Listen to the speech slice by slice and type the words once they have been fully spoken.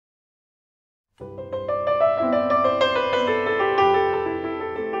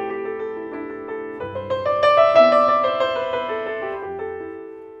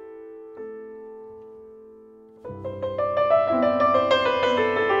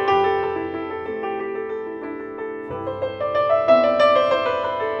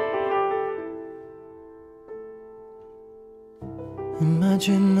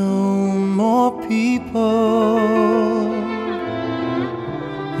Imagine no more people.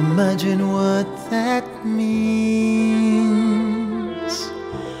 Imagine what that means.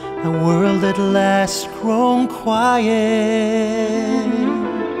 A world at last grown quiet,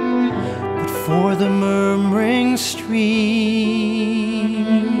 but for the murmuring streams.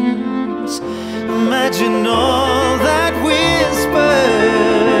 Imagine all that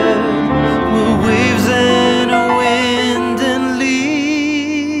whispered were waves and a wind and leaves.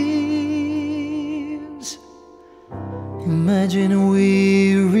 Imagine we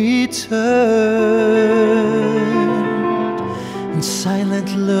returned and silent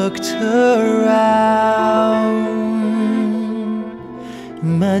looked around.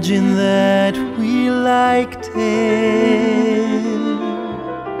 Imagine that we liked it,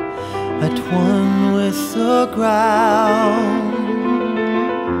 at one with the ground,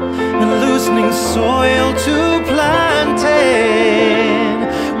 and loosening soil to planting,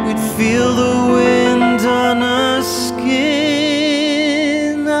 we'd feel the wind on our skin.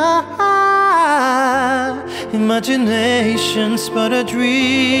 Imagination's but a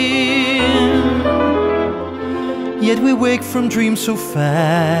dream, yet we wake from dreams so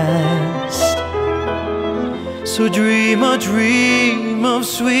fast. So dream a dream of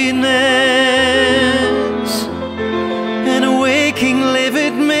sweetness, and waking live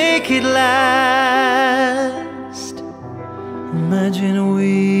it, make it last. Imagine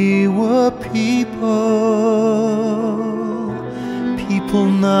we were people, people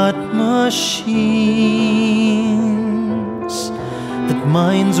not machines, that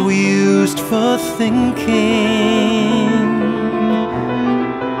minds we used for thinking,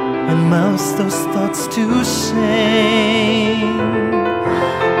 and mouths those thoughts to sing.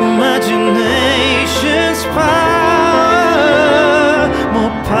 Imagination's power,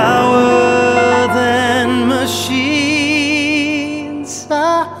 more power than machines.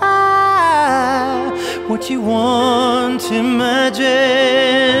 What you want, imagine,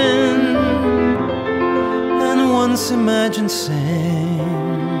 and once imagine, sing,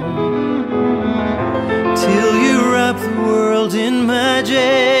 till you wrap the world in magic,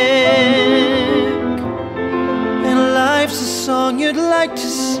 and life's a song you'd like to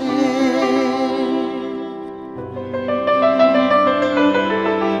sing.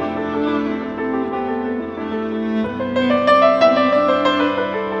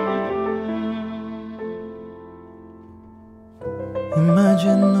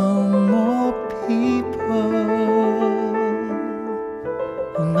 Imagine no more people.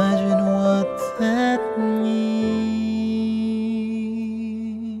 Imagine